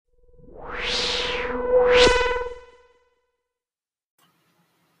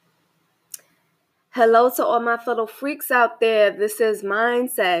Hello to all my fellow freaks out there. This is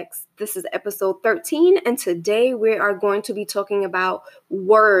Mind Sex. This is episode 13, and today we are going to be talking about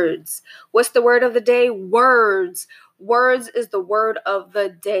words. What's the word of the day? Words. Words is the word of the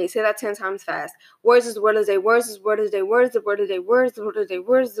day. Say that 10 times fast. Words is the word of the day. Words is the word of the day. Words is the word of the day. Words is the word of the day.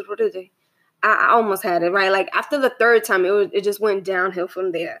 Words is the word of the day. I almost had it, right? Like after the third time, it just went downhill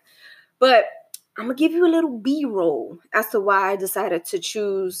from there. But I'm going to give you a little B-roll as to why I decided to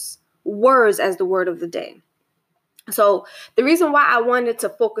choose words as the word of the day. So the reason why I wanted to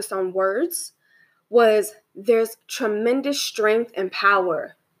focus on words was there's tremendous strength and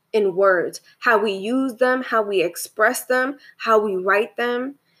power in words. How we use them, how we express them, how we write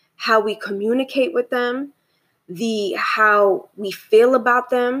them, how we communicate with them, how we feel about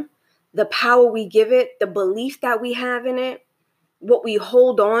them, the power we give it, the belief that we have in it, what we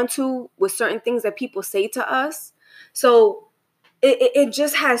hold on to with certain things that people say to us. So it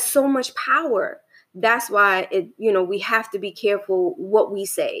just has so much power. That's why we have to be careful what we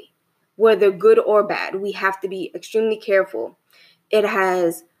say, whether good or bad. We have to be extremely careful. It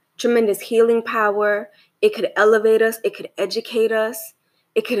has tremendous healing power. It could elevate us. It could educate us.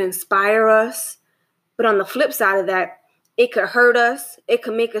 It could inspire us. But on the flip side of that, it could hurt us. It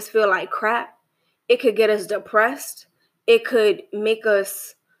could make us feel like crap. It could get us depressed. It could make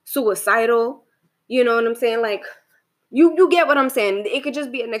us suicidal. You know what I'm saying? Like, you get what I'm saying. It could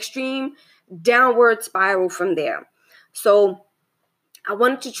just be an extreme downward spiral from there. So I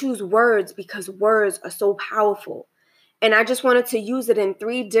wanted to choose words because words are so powerful. And I just wanted to use it in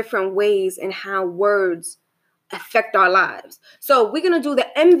 3 different ways in how words affect our lives. So we're going to do the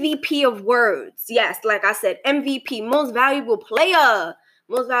MVP of words. Yes, like I said, MVP, most valuable player.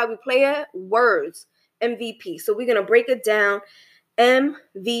 Most valuable player, words, MVP. So we're going to break it down, M,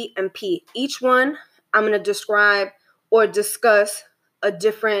 V, and P. Each one, I'm going to describe or discuss a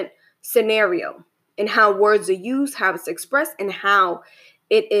different scenario and how words are used, how it's expressed, and how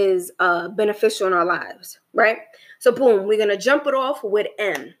it is beneficial in our lives, right? So boom, we're going to jump it off with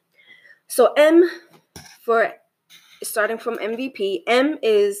M. So M, for starting from MVP, M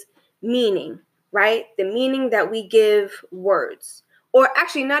is meaning, right? The meaning that we give words. Or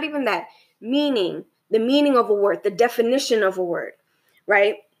actually, not even that. Meaning, the meaning of a word, the definition of a word,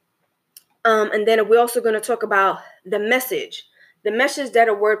 right? And then we're also going to talk about the message that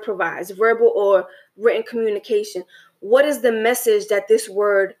a word provides, verbal or written communication. What is the message that this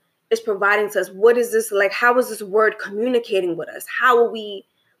word is providing to us? What is this like? How is this word communicating with us? How are we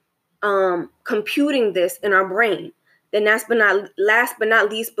computing this in our brain? Then last but not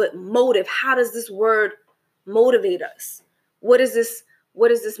least, but motive. How does this word motivate us? What is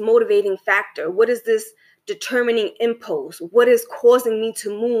this motivating factor? What is this determining impulse? What is causing me to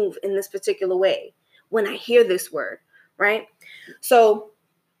move in this particular way when I hear this word, right? So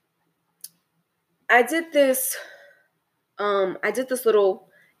I did this little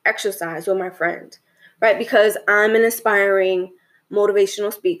exercise with my friend, right? Because I'm an aspiring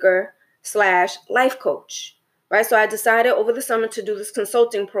motivational speaker / life coach, right? So I decided over the summer to do this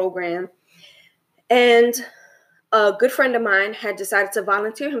consulting program, and a good friend of mine had decided to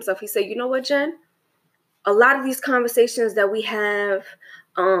volunteer himself. He said, you know what, Jen? A lot of these conversations that we have,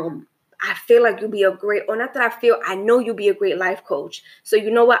 I feel like you'll be I know you'll be a great life coach. So you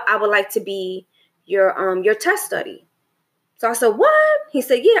know what? I would like to be your test study. So I said, what? He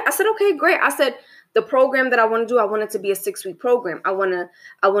said, yeah. I said, okay, great. I said, the program that I want to do, I want it to be a 6-week program. I want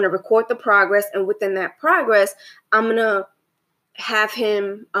to record the progress. And within that progress, I'm going to have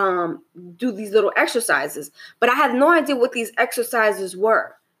him do these little exercises. But I had no idea what these exercises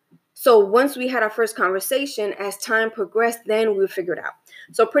were. So once we had our first conversation, as time progressed, then we figured out.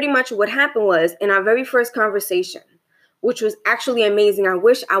 So pretty much what happened was in our very first conversation, which was actually amazing. I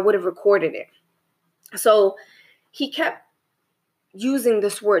wish I would have recorded it. So he kept using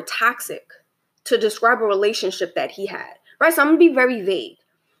this word toxic to describe a relationship that he had, right? So I'm going to be very vague,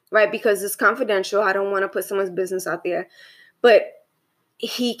 right? Because it's confidential. I don't want to put someone's business out there. But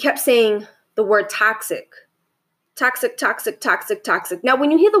he kept saying the word toxic. Toxic, toxic, toxic, toxic. Now,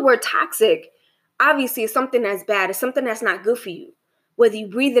 when you hear the word toxic, obviously it's something that's bad. It's something that's not good for you. Whether you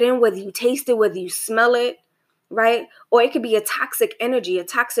breathe it in, whether you taste it, whether you smell it, right? Or it could be a toxic energy, a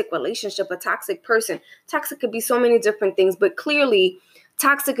toxic relationship, a toxic person. Toxic could be so many different things, but clearly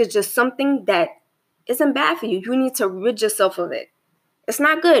toxic is just something that isn't bad for you. You need to rid yourself of it. It's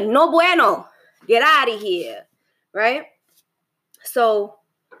not good. No bueno. Get out of here, right? So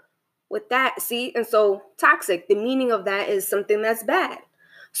with that, see, and so toxic, the meaning of that is something that's bad.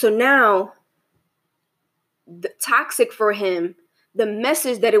 So now, the toxic for him, the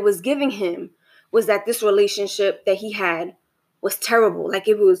message that it was giving him was that this relationship that he had was terrible. Like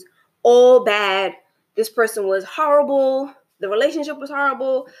it was all bad. This person was horrible. The relationship was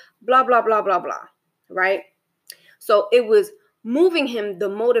horrible. Blah, blah, blah, blah, blah. Right? So it was moving him. The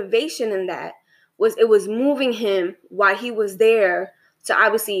motivation in that was it was moving him while he was there to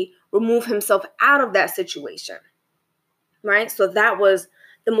obviously remove himself out of that situation. Right? So that was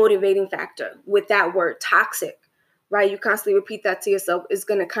the motivating factor with that word, toxic. Right? You constantly repeat that to yourself. It's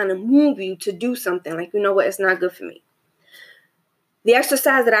going to kind of move you to do something. Like, you know what? It's not good for me. The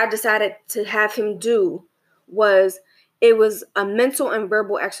exercise that I decided to have him do was a mental and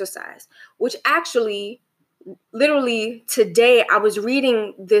verbal exercise, which actually, literally today, I was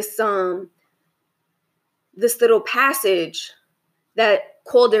reading this little passage that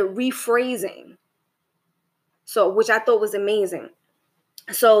called it rephrasing. So, which I thought was amazing.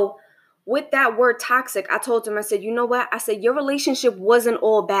 So with that word toxic, I told him, I said, you know what? I said, your relationship wasn't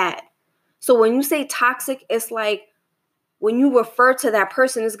all bad. So when you say toxic, it's like when you refer to that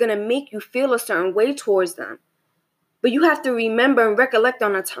person, it's going to make you feel a certain way towards them. But you have to remember and recollect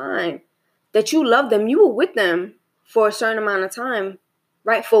on a time that you love them. You were with them for a certain amount of time,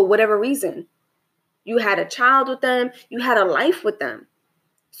 right? For whatever reason. You had a child with them. You had a life with them.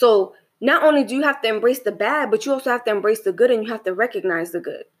 So not only do you have to embrace the bad, but you also have to embrace the good, and you have to recognize the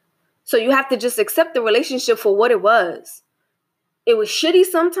good. So you have to just accept the relationship for what it was. It was shitty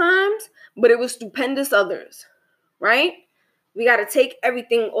sometimes, but it was stupendous others, right? We got to take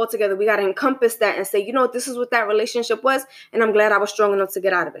everything all together. We got to encompass that and say, you know, this is what that relationship was, and I'm glad I was strong enough to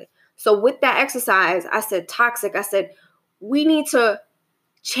get out of it. So with that exercise, I said toxic. I said, we need to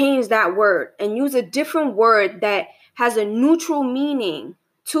change that word and use a different word that has a neutral meaning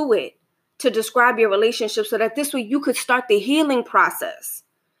to it to describe your relationship, so that this way you could start the healing process.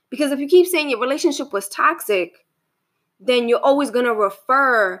 Because if you keep saying your relationship was toxic, then you're always going to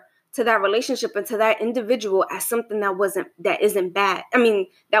refer to that relationship and to that individual as something that isn't bad. I mean,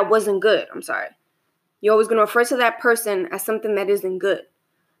 that wasn't good. I'm sorry. You're always going to refer to that person as something that isn't good.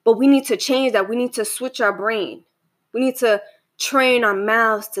 But we need to change that. We need to switch our brain. We need to train our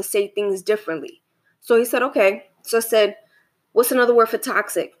mouths to say things differently. So he said, okay. So I said, what's another word for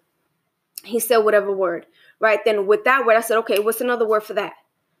toxic? He said, whatever word. Right. Then with that word, I said, okay, what's another word for that?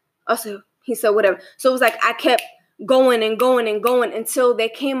 Also, he said, whatever. So it was like I kept going and going and going until there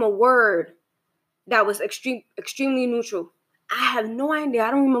came a word that was extremely neutral. I have no idea.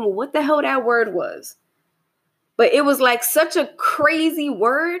 I don't remember what the hell that word was. But it was like such a crazy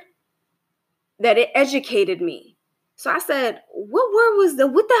word that it educated me. So I said, what word was that?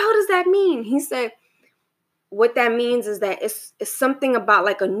 What the hell does that mean? He said, what that means is that it's something about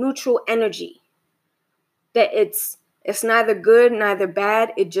like a neutral energy. That it's neither good, neither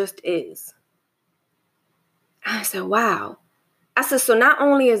bad. It just is. I said, wow. I said, so not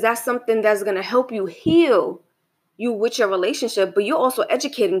only is that something that's going to help you heal you with your relationship, but you're also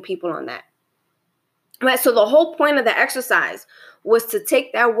educating people on that. Right? So the whole point of the exercise was to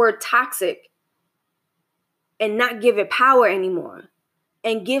take that word toxic and not give it power anymore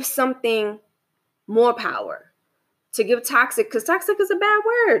and give something more power. To give toxic, because toxic is a bad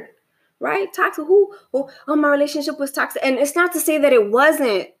word, right? Toxic, my relationship was toxic. And it's not to say that it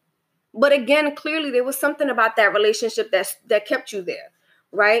wasn't. But again, clearly there was something about that relationship that kept you there,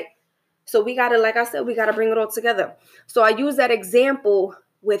 right? So we got to, like I said, we got to bring it all together. So I use that example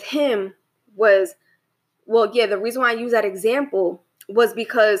with him the reason why I use that example was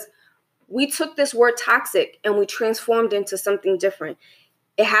because we took this word toxic and we transformed it into something different.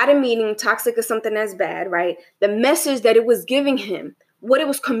 It had a meaning. Toxic is something that's bad, right? The message that it was giving him, what it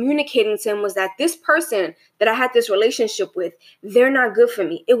was communicating to him was that this person that I had this relationship with, they're not good for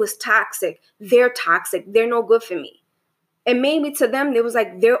me. It was toxic. They're toxic. They're no good for me. And maybe to them, it was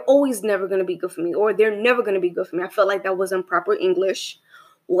like, they're always never going to be good for me, or they're never going to be good for me. I felt like that was improper English,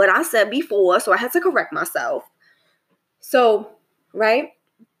 what I said before, so I had to correct myself. So, right?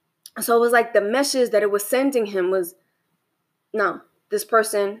 So it was like the message that it was sending him was, no, this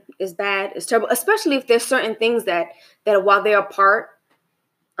person is bad, it's terrible, especially if there's certain things that while they're apart,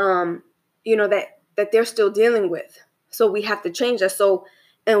 that they're still dealing with. So we have to change that. So,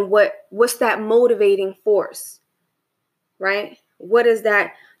 and what's that motivating force, right? What is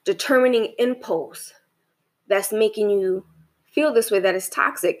that determining impulse that's making you feel this way, that is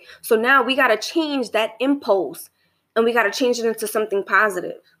toxic? So now we got to change that impulse and we got to change it into something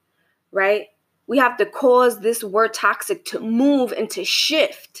positive, right? We have to cause this word toxic to move and to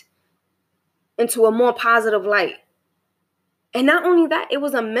shift into a more positive light. And not only that, it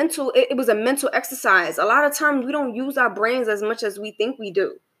was a mental exercise. A lot of times we don't use our brains as much as we think we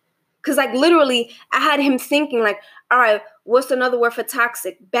do. Because like literally, I had him thinking like, all right, what's another word for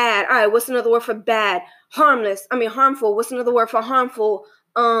toxic? Bad. All right, what's another word for bad? Harmful. What's another word for harmful?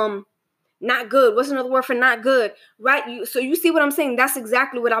 Not good. What's another word for not good? Right? So you see what I'm saying? That's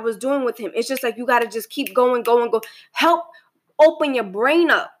exactly what I was doing with him. It's just like you got to just keep going. Help open your brain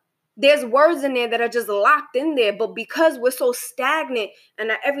up. There's words in there that are just locked in there. But because we're so stagnant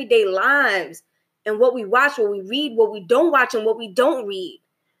in our everyday lives and what we watch, what we read, what we don't watch, and what we don't read,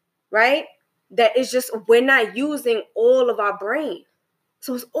 right? That is just, we're not using all of our brain.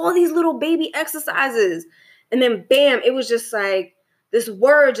 So it's all these little baby exercises. And then bam, it was just like, this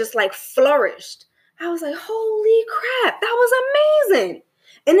word just like flourished. I was like, holy crap, that was amazing.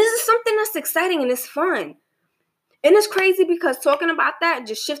 And this is something that's exciting and it's fun. And it's crazy because talking about that,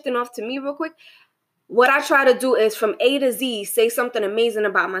 just shifting off to me real quick, what I try to do is from A to Z, say something amazing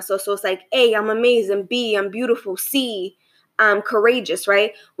about myself. So it's like, A, I'm amazing. B, I'm beautiful. C, I'm courageous,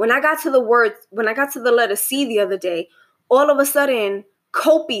 right? When I got to the letter C the other day, all of a sudden,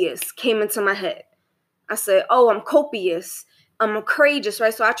 copious came into my head. I said, oh, I'm copious. I'm courageous,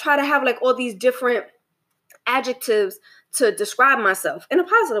 right? So I try to have like all these different adjectives to describe myself in a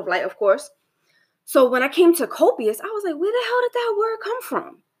positive light, of course. So when I came to copious, I was like, where the hell did that word come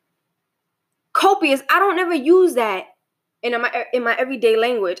from? Copious, I don't ever use that in my everyday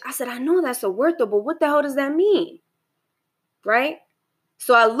language. I said, I know that's a word though, but what the hell does that mean? Right?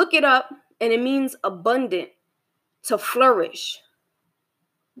 So I look it up and it means abundant, to flourish,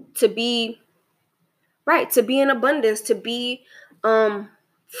 to be in abundance, to be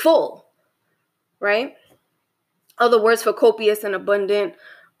full, right? Other words for copious and abundant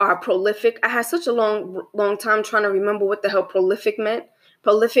are prolific. I had such a long time trying to remember what the hell prolific meant.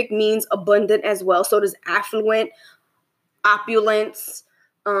 Prolific means abundant as well. So does affluent, opulence.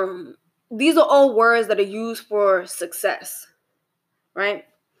 These are all words that are used for success, right?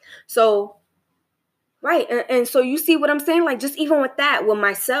 So, right. And so you see what I'm saying? Like just even with that, with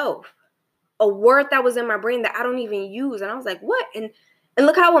myself, a word that was in my brain that I don't even use. And I was like, what? And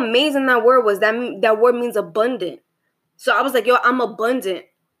look how amazing that word was. That word means abundant. So I was like, yo, I'm abundant.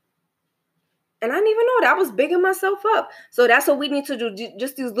 And I didn't even know that. I was bigging myself up. So that's what we need to do.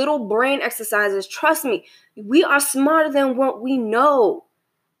 Just these little brain exercises. Trust me, we are smarter than what we know.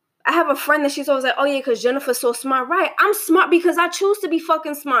 I have a friend that she's always like, oh yeah, because Jennifer's so smart. Right. I'm smart because I choose to be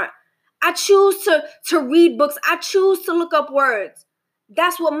fucking smart. I choose to read books. I choose to look up words.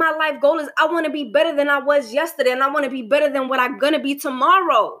 That's what my life goal is. I want to be better than I was yesterday. And I want to be better than what I'm going to be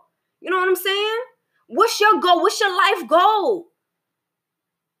tomorrow. You know what I'm saying? What's your goal? What's your life goal?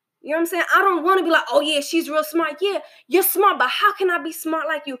 You know what I'm saying? I don't want to be like, oh yeah, she's real smart. Yeah, you're smart, but how can I be smart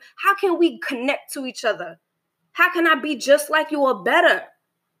like you? How can we connect to each other? How can I be just like you or better?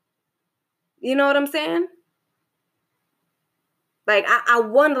 You know what I'm saying? Like, I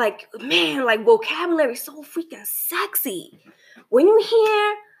want, like, man, like, vocabulary is so freaking sexy. When you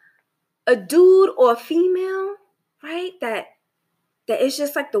hear a dude or a female, right, that it's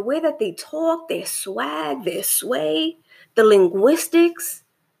just like the way that they talk, their swag, their sway, the linguistics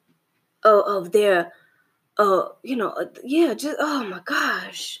of their, just, oh my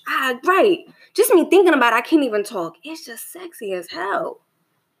gosh. Right. Just me thinking about it, I can't even talk. It's just sexy as hell.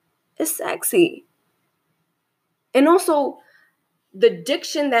 It's sexy. And also, the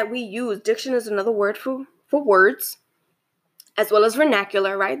diction that we use, diction is another word for words, as well as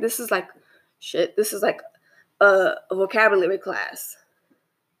vernacular, right? This is like a vocabulary class.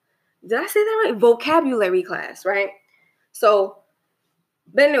 Did I say that right? Vocabulary class, right? So,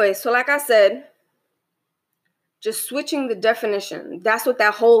 but anyway, so like I said, just switching the definition. That's what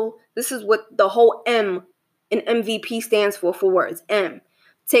this is what the whole M in MVP stands for words. M.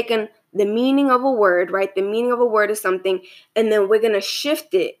 Taking the meaning of a word, right? The meaning of a word is something, and then we're going to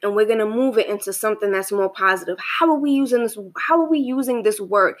shift it and we're going to move it into something that's more positive. How are we using this? How are we using this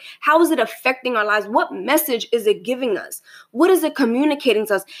word? How is it affecting our lives? What message is it giving us? What is it communicating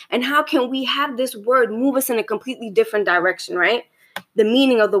to us? And how can we have this word move us in a completely different direction, right? The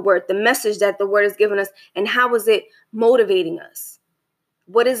meaning of the word, the message that the word is giving us, and how is it motivating us?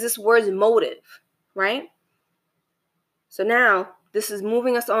 What is this word's motive, right? So now this is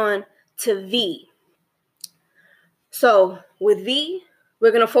moving us on to V. So with V,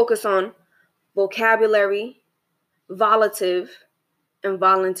 we're going to focus on vocabulary, volative, and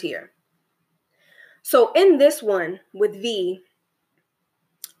volunteer. So in this one with V,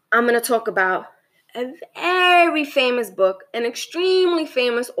 I'm going to talk about a very famous book, an extremely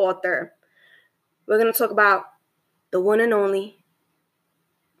famous author. We're going to talk about the one and only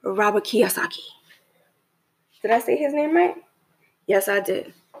Robert Kiyosaki. Did I say his name right? Yes, I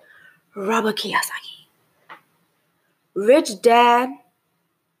did. Robert Kiyosaki. Rich Dad,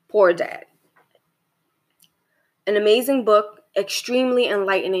 Poor Dad. An amazing book, extremely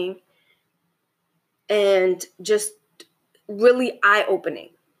enlightening, and just really eye-opening.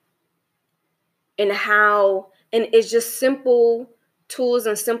 and it's just simple tools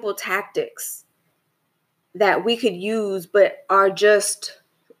and simple tactics that we could use, but are just,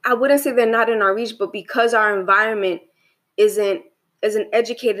 I wouldn't say they're not in our reach, but because our environment isn't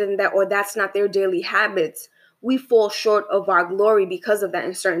educated in that, or that's not their daily habits, we fall short of our glory because of that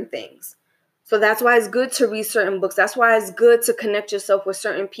in certain things. So that's why it's good to read certain books. That's why it's good to connect yourself with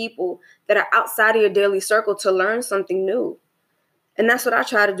certain people that are outside of your daily circle to learn something new. And that's what I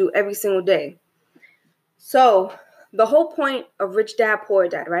try to do every single day. So the whole point of Rich Dad, Poor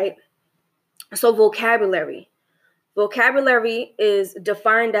Dad, right? So vocabulary. Vocabulary is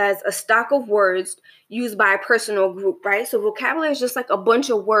defined as a stock of words used by a person or group, right? So vocabulary is just like a bunch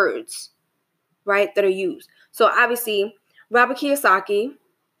of words, right, that are used. So obviously, Robert Kiyosaki,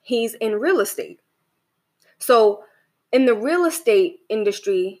 he's in real estate. So in the real estate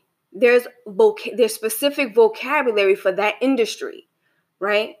industry, there's specific vocabulary for that industry,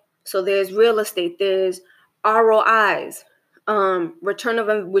 right? So there's real estate, there's ROIs,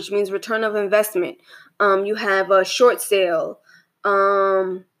 which means return of investment. You have a short sale,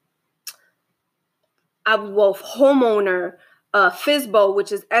 homeowner, FSBO,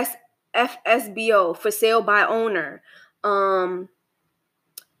 which is FSBO, for sale by owner.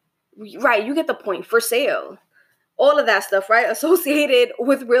 Right, you get the point, for sale. All of that stuff, right? Associated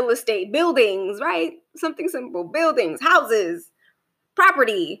with real estate, buildings, right? Something simple, buildings, houses,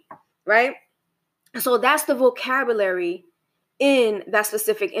 property, right? So that's the vocabulary in that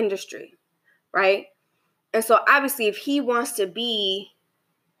specific industry, right? And so obviously if he wants to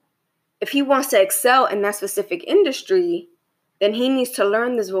excel in that specific industry, then he needs to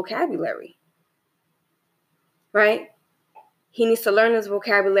learn this vocabulary, right? He needs to learn this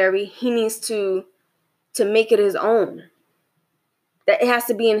vocabulary. He needs to make it his own. That it has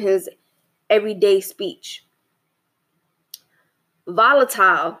to be in his everyday speech.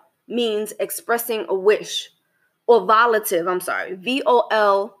 Volatile means expressing a wish, or volitive,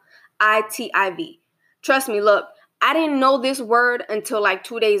 VOLITIV. Trust me, look, I didn't know this word until like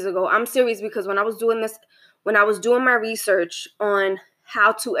 2 days ago. I'm serious, because when I was doing my research on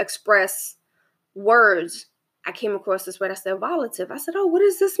how to express words, I came across this word. I said, volitive. I said, oh, what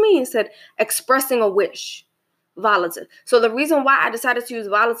does this mean? It said, expressing a wish, volitive. So the reason why I decided to use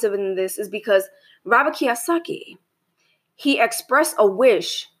volitive in this is because Robert Kiyosaki, he expressed a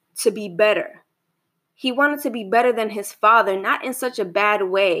wish to be better. He wanted to be better than his father, not in such a bad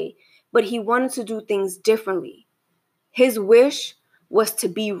way, but he wanted to do things differently. His wish was to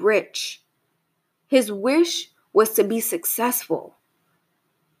be rich. His wish was to be successful,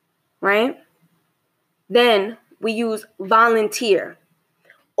 right? Then we use volunteer,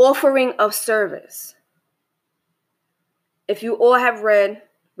 offering of service. If you all have read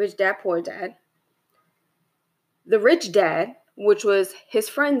Rich Dad, Poor Dad, the rich dad, which was his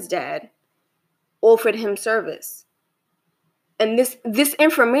friend's dad, offered him service. And this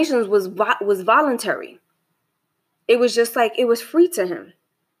information was voluntary. It was just like, it was free to him.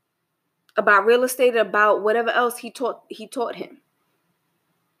 About real estate, about whatever else he taught him.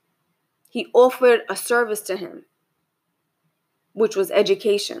 He offered a service to him, which was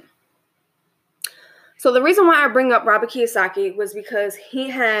education. So the reason why I bring up Robert Kiyosaki was because he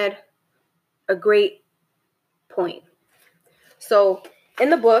had a great point. So in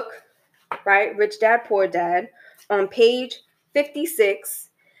the book, right, Rich Dad, Poor Dad, on page 56,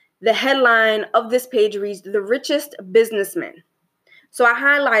 the headline of this page reads, "The Richest Businessman." So I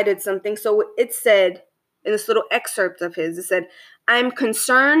highlighted something. So it said, in this little excerpt of his, it said, "I'm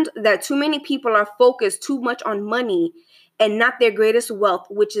concerned that too many people are focused too much on money and not their greatest wealth,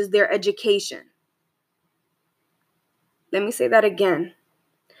 which is their education." Let me say that again.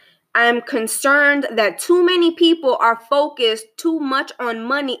 I'm concerned that too many people are focused too much on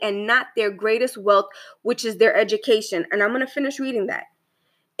money and not their greatest wealth, which is their education. And I'm going to finish reading that.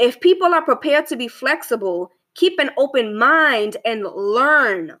 If people are prepared to be flexible, keep an open mind, and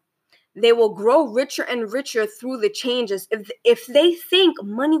learn, they will grow richer and richer through the changes. If they think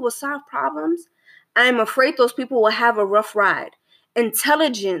money will solve problems, I'm afraid those people will have a rough ride.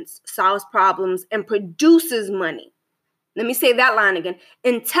 Intelligence solves problems and produces money. Let me say that line again.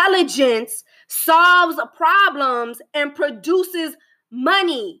 Intelligence solves problems and produces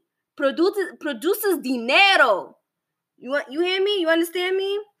money. Produces dinero. You hear me? You understand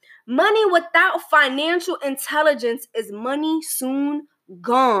me? Money without financial intelligence is money soon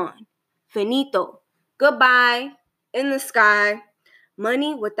gone. Finito. Goodbye. In the sky.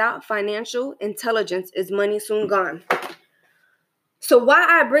 Money without financial intelligence is money soon gone. So why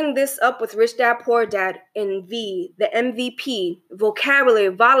I bring this up with Rich Dad, Poor Dad in V, the MVP,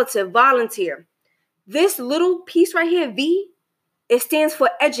 vocabulary, volitive, volunteer. This little piece right here, V, it stands for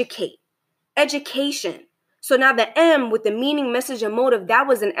educate. education. So now the M with the meaning, message, and motive, that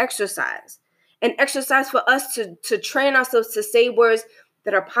was an exercise. An exercise for us to train ourselves to say words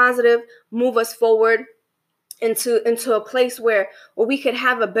that are positive, move us forward into a place where we could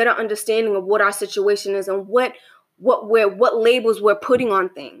have a better understanding of what our situation is and what labels we're putting on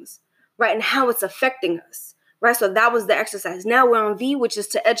things, right? And how it's affecting us, right? So that was the exercise. Now we're on V, which is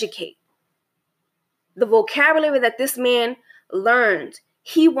to educate. The vocabulary that this man learned,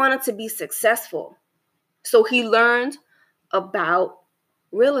 he wanted to be successful. So he learned about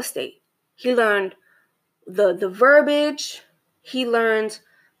real estate. He learned the verbiage. He learned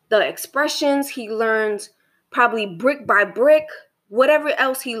the expressions. He learned probably brick by brick, whatever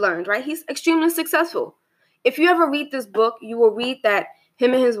else he learned, right? He's extremely successful. If you ever read this book, you will read that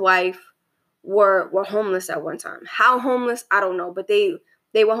him and his wife were homeless at one time. How homeless, I don't know, but they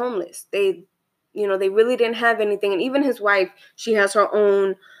were homeless. They really didn't have anything. And even his wife, she has her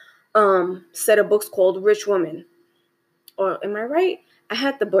own set of books called Rich Woman. Or am I right? I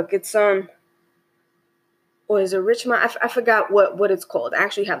had the book. It's or is it Rich Man? I forgot what it's called. I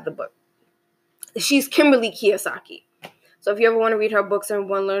actually have the book. She's Kimberly Kiyosaki. So if you ever want to read her books and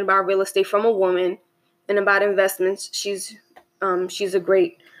want to learn about real estate from a woman and about investments, she's a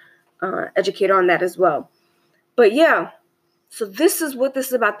great educator on that as well. But yeah, so this is what this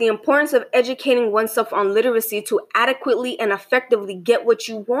is about: the importance of educating oneself on literacy to adequately and effectively get what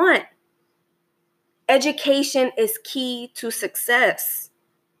you want. Education is key to success.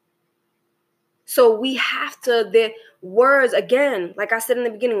 So we have to, the words, again, like I said in the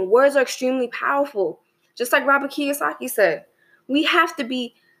beginning, words are extremely powerful. Just like Robert Kiyosaki said, we have to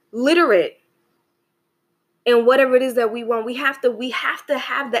be literate in whatever it is that we want. We have to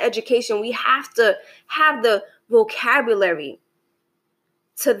have the education. We have to have the vocabulary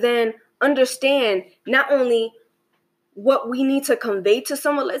to then understand not only what we need to convey to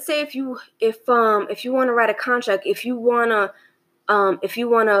someone. Let's say if you want to write a contract, if you want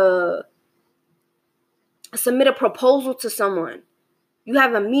to submit a proposal to someone, you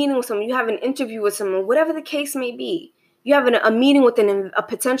have a meeting with someone, you have an interview with someone, whatever the case may be, you have a meeting with a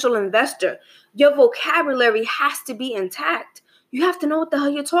potential investor, your vocabulary has to be intact. You have to know what the hell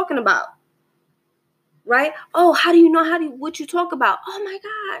you're talking about, right? Oh, how do you know what you talk about? Oh my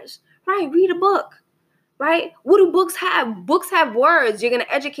gosh, right? Read a book, right? What do books have? Books have words. You're going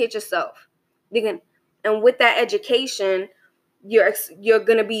to educate yourself. And with that education, you're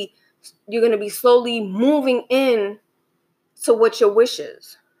going to be slowly moving in to what your wish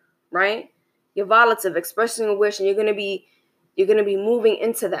is, right? Your volitive, expressing a wish, and you're gonna be moving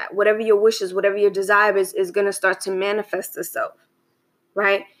into that. Whatever your wish is, whatever your desire is gonna start to manifest itself,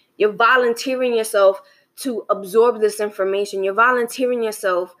 right? You're volunteering yourself to absorb this information. You're volunteering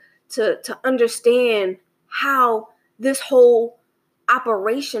yourself to understand how this whole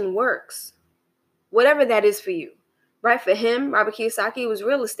operation works, whatever that is for you, right? For him, Robert Kiyosaki, was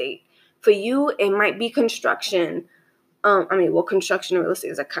real estate. For you, it might be construction. Construction and real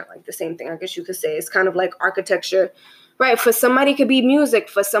estate is kind of like the same thing, I guess you could say. It's kind of like architecture, right? For somebody, it could be music.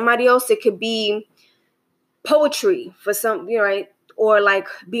 For somebody else, it could be poetry. For some, right? Or like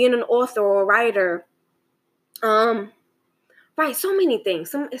being an author or a writer. Right, so many things.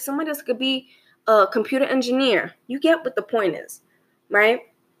 Somebody else could be a computer engineer. You get what the point is, right?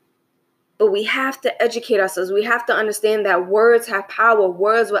 But we have to educate ourselves. We have to understand that words have power.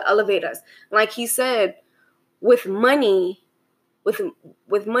 Words will elevate us. Like he said, with money will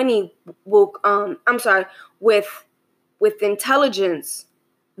with intelligence,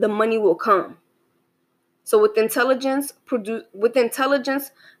 the money will come. So with intelligence,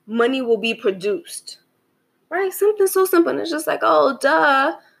 money will be produced. Right? Something so simple. And it's just like, oh,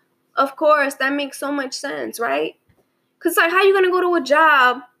 duh. Of course, that makes so much sense, right? Because like, how you gonna go to a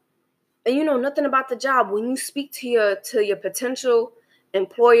job and you know nothing about the job? When you speak to your potential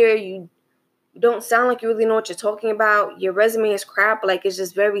employer, you don't sound like you really know what you're talking about. Your resume is crap. Like, it's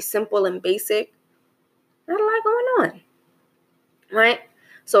just very simple and basic. Not a lot going on, right?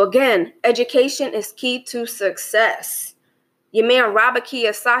 So again, education is key to success. Your man Robert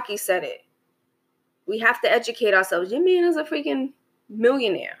Kiyosaki said it. We have to educate ourselves. Your man is a freaking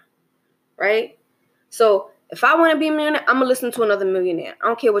millionaire, right? So if I want to be a millionaire, I'm going to listen to another millionaire. I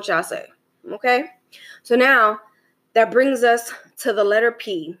don't care what y'all say, okay? So now that brings us to the letter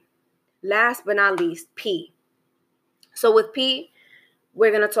P. Last but not least, P. So with P, we're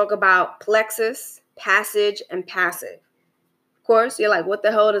going to talk about plexus, passage, and passive. Of course, you're like, what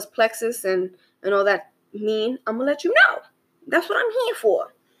the hell does plexus and all that mean? I'm going to let you know. That's what I'm here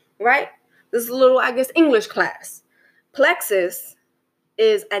for, right? This is a little, I guess, English class. Plexus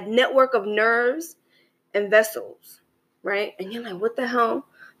is a network of nerves and vessels, right? And you're like, what the hell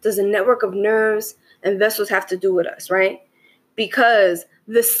does a network of nerves and vessels have to do with us, right? Because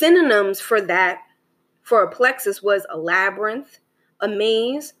the synonyms for that, for a plexus, was a labyrinth, a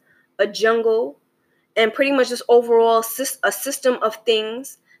maze, a jungle, and pretty much just overall a system of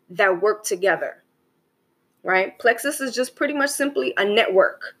things that work together, right? Plexus is just pretty much simply a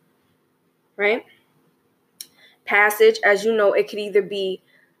network, right? Passage, as you know, it could either be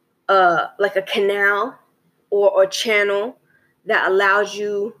like a canal or a channel that allows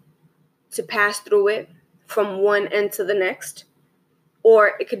you to pass through it from one end to the next,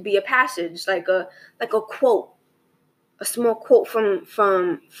 or it could be a passage, like a quote, a small quote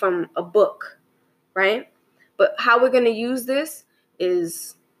from a book, right? But how we're going to use this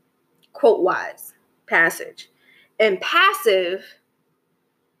is quote wise, passage. And passive,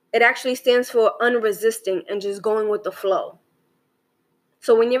 it actually stands for unresisting and just going with the flow.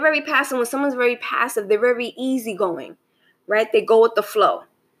 So when you're very passive, when someone's very passive, they're very easygoing, right? They go with the flow.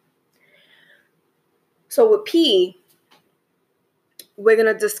 So with P, we're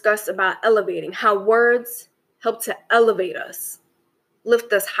going to discuss about elevating, how words help to elevate us,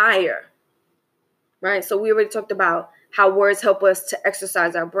 lift us higher, right? So we already talked about how words help us to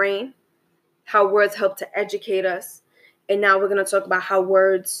exercise our brain, how words help to educate us, and now we're going to talk about how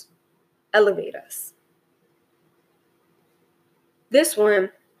words elevate us. This one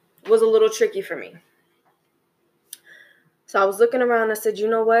was a little tricky for me. So I was looking around and I said, you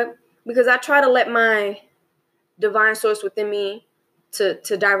know what? Because I try to let my divine source within me to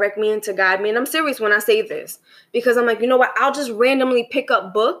direct me and to guide me. And I'm serious when I say this, because I'm like, you know what? I'll just randomly pick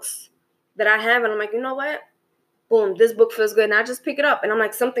up books that I have. And I'm like, you know what? Boom, this book feels good. And I just pick it up. And I'm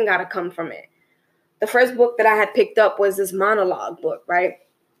like, something got to come from it. The first book that I had picked up was this monologue book, right?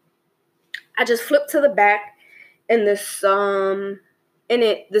 I just flipped to the back and this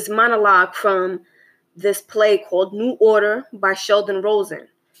monologue from this play called New Order by Sheldon Rosen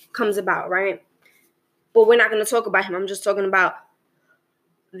comes about, right? But we're not going to talk about him. I'm just talking about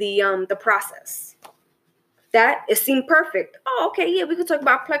the process. That it seemed perfect. Oh, okay, yeah, we could talk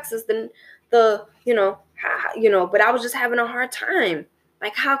about plexus, then but I was just having a hard time.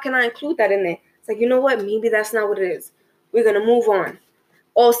 Like, how can I include that in there? It's like, you know what? Maybe that's not what it is. We're going to move on.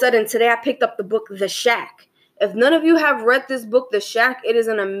 All of a sudden, today I picked up the book, The Shack. If none of you have read this book, The Shack, it is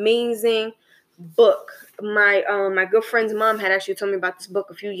an amazing book. My good friend's mom had actually told me about this book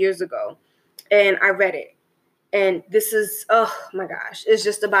a few years ago, and I read it. And this is, oh my gosh, it's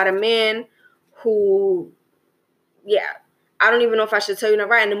just about a man who, I don't even know if I should tell you that,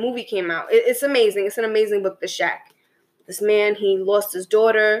 right? And the movie came out. It's amazing. It's an amazing book, The Shack. This man, he lost his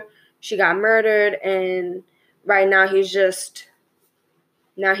daughter. She got murdered. And right now he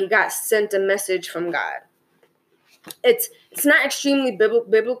got sent a message from God. It's not extremely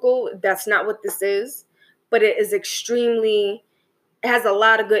biblical. That's not what this is. But it has a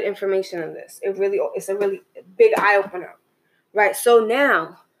lot of good information in this. It's a really big eye-opener. Right? So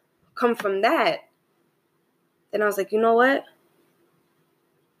now, come from that, then I was like, you know what?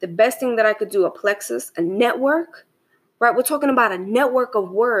 The best thing that I could do, a plexus, a network, right? We're talking about a network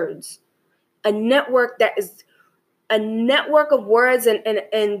of words. A network of words,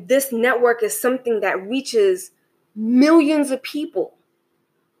 and this network is something that reaches millions of people.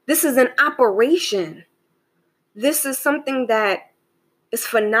 This is an operation. This is something that is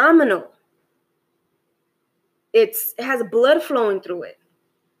phenomenal. It has blood flowing through it.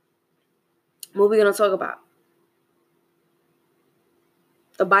 What are we going to talk about?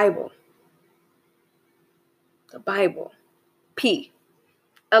 The Bible. The Bible. P.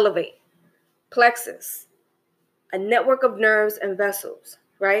 Elevate. Plexus. A network of nerves and vessels,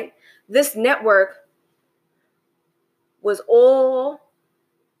 right? This network was all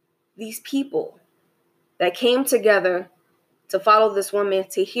these people that came together to follow this one man,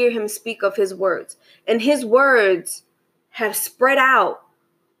 to hear him speak of his words. And his words have spread out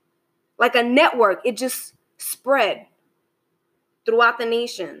like a network. It just spread throughout the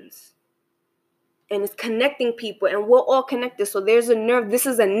nations. And it's connecting people, and we're all connected. So there's a nerve. This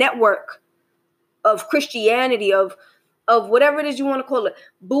is a network of Christianity, of whatever it is you want to call it,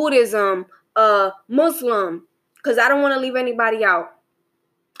 Buddhism, Muslim, because I don't want to leave anybody out.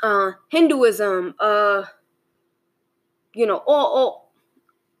 Hinduism, all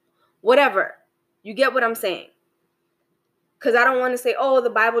whatever. You get what I'm saying? Because I don't want to say, oh, the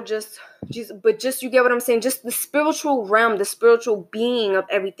Bible but just you get what I'm saying. Just the spiritual realm, the spiritual being of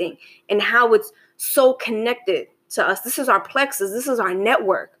everything, and how it's so connected to us. This is our plexus. This is our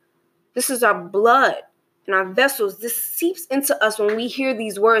network. This is our blood and our vessels. This seeps into us when we hear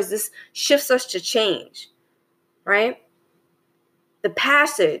these words. This shifts us to change, right? The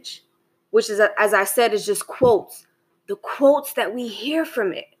passage, which is, as I said, is just quotes. the quotes that we hear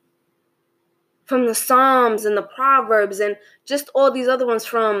from it, from the Psalms and the Proverbs and just all these other ones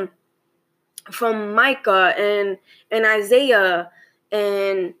from Micah and Isaiah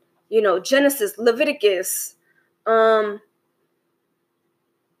and, Genesis, Leviticus,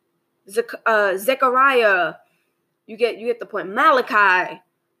 Zechariah, you get the point, Malachi.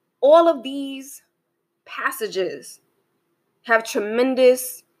 All of these passages have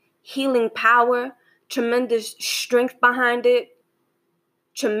tremendous healing power, tremendous strength behind it,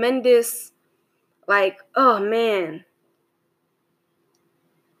 tremendous, oh man,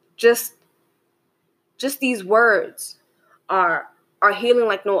 just these words are healing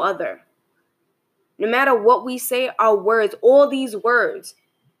like no other. No matter what we say, our words, all these words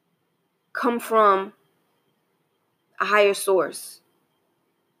come from a higher source.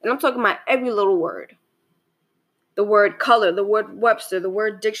 And I'm talking about every little word. The word color, the word Webster, the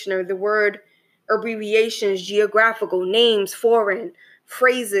word dictionary, the word abbreviations, geographical, names, foreign,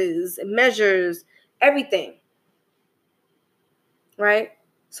 phrases, measures, everything. Right?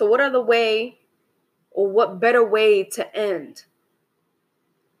 So what other way, or what better way to end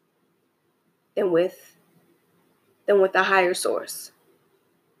than with a higher source?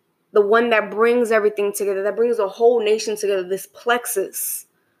 The one that brings everything together, that brings a whole nation together, this plexus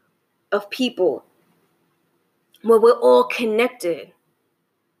of people where we're all connected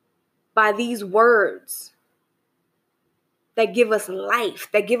by these words that give us life,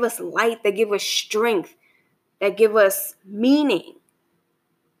 that give us light, that give us strength, that give us meaning,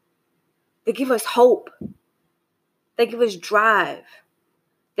 that give us hope, that give us drive,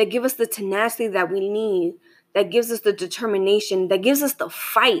 that give us the tenacity that we need, that gives us the determination, that gives us the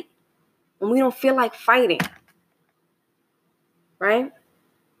fight when we don't feel like fighting, right?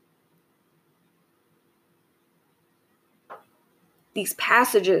 These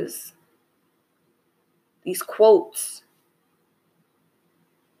passages, these quotes,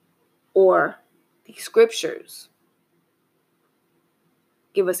 or these scriptures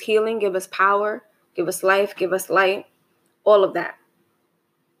give us healing, give us power, give us life, give us light, all of that.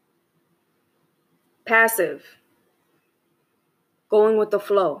 Passive, going with the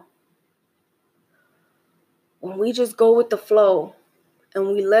flow. When we just go with the flow and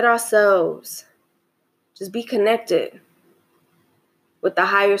we let ourselves just be connected with the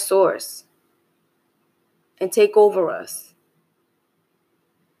higher source and take over us,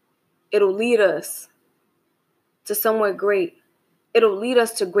 it'll lead us to somewhere great. It'll lead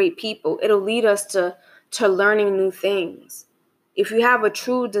us to great people. It'll lead us to learning new things. If you have a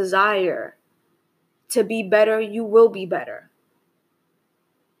true desire to be better, you will be better.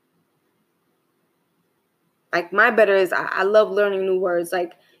 Like my better is I love learning new words.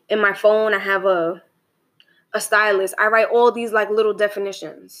 Like in my phone, I have a stylus. I write all these like little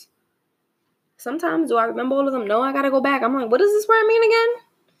definitions. Sometimes do I remember all of them? No, I gotta go back. I'm like, what does this word mean again?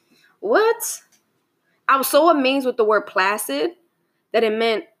 What? I was so amazed with the word placid that it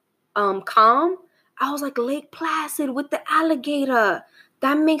meant calm. I was like, Lake Placid with the alligator.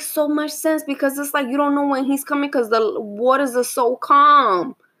 That makes so much sense because it's like you don't know when he's coming because the waters are so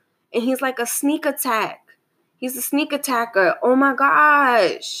calm. And he's like a sneak attack. He's a sneak attacker. Oh my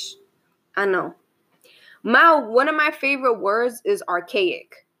gosh. I know. One of my favorite words is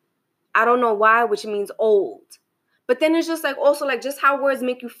archaic. I don't know why, which means old. But then it's just like also like just how words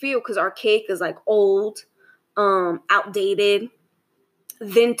make you feel, because archaic is like old, outdated,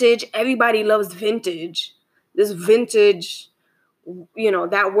 vintage. Everybody loves vintage. This vintage,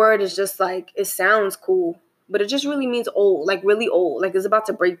 that word is just like, it sounds cool, but it just really means old, like really old, like it's about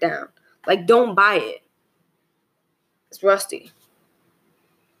to break down. Like don't buy it. It's rusty.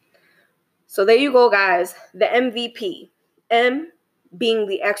 So there you go, guys. The MVP. M being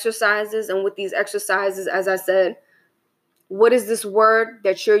the exercises. And with these exercises, as I said, what is this word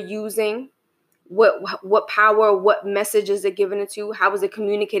that you're using? What power, what message is it giving it to? How is it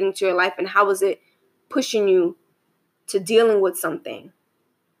communicating to your life? And how is it pushing you to dealing with something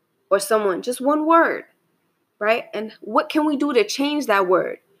or someone? Just one word, right? And what can we do to change that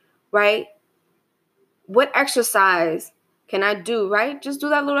word, right? What exercise can I do, right? Just do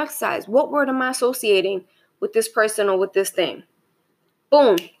that little exercise. What word am I associating with this person or with this thing?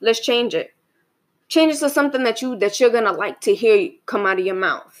 Boom, let's change it. Change it to something that you're going to like to hear come out of your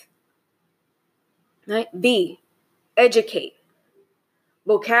mouth. Right? B, educate.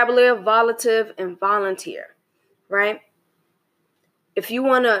 Vocabulary, volative, and volunteer. Right? If you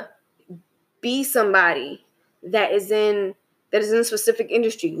want to be somebody that is in a specific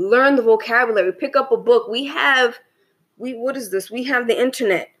industry, learn the vocabulary, pick up a book. What is this? We have the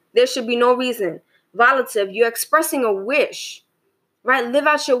internet. There should be no reason. Volative, you're expressing a wish, right? Live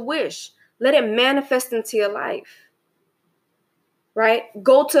out your wish. Let it manifest into your life. right?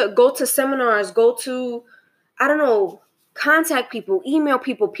 Go to seminars, I don't know, contact people, email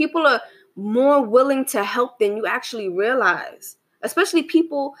people. People are more willing to help than you actually realize, especially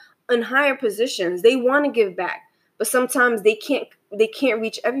people in higher positions. They want to give back, but sometimes they can't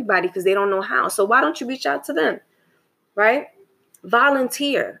reach everybody because they don't know how. So why don't you reach out to them, right?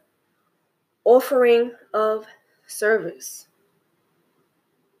 Volunteer, offering of service.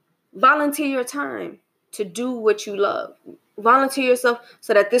 Volunteer your time to do what you love. Volunteer yourself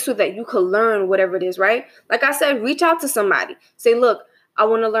so that this way that you could learn whatever it is, right? Like I said, reach out to somebody. Say, look, I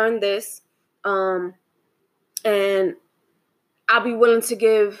want to learn this. And I'll be willing to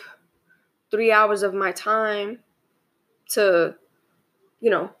give 3 hours of my time to,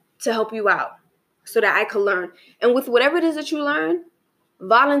 to help you out so that I could learn. And with whatever it is that you learn,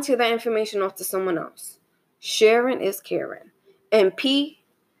 volunteer that information off to someone else. Sharing is caring. And P,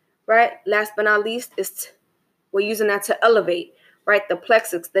 right, last but not least, we're using that to elevate, right? The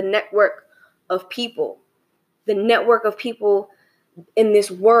plexus, the network of people in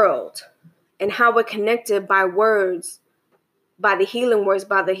this world, and how we're connected by words, by the healing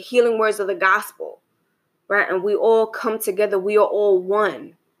words of the gospel, right? And we all come together. We are all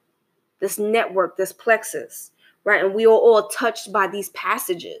one. This network, this plexus, right? And we are all touched by these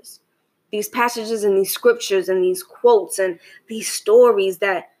passages and these scriptures and these quotes and these stories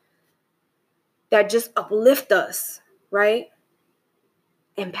that just uplift us, right?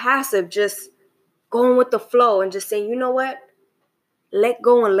 And passive, just going with the flow and just saying, you know what? Let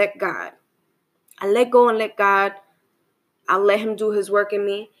go and let God. I let go and let God. I'll let him do his work in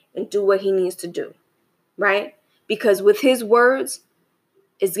me and do what he needs to do, right? Because with his words,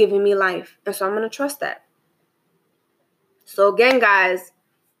 it's giving me life. And so I'm going to trust that. So again, guys,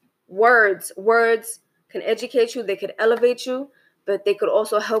 words can educate you. They could elevate you, but they could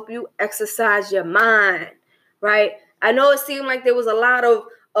also help you exercise your mind, right? I know it seemed like there was a lot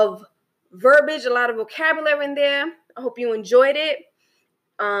of verbiage, a lot of vocabulary in there. I hope you enjoyed it.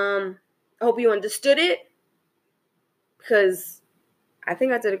 I hope you understood it, because I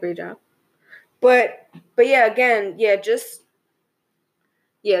think I did a great job. But yeah, again, just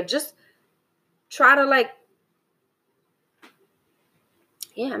try to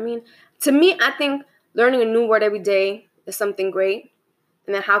to me, I think learning a new word every day is something great.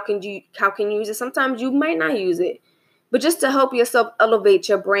 And then how can you use it? Sometimes you might not use it, but just to help yourself elevate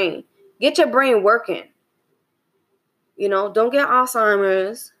your brain, get your brain working. Don't get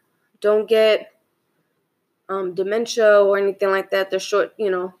Alzheimer's, don't get dementia or anything like that. They're short,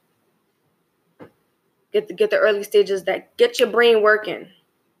 get the early stages. That get your brain working.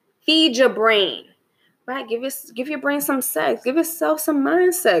 Feed your brain, right? Give your brain some sex. Give yourself some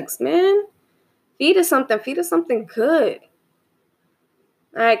mind sex, man. Feed it something good.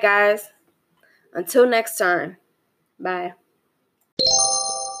 All right, guys. Until next time. Bye.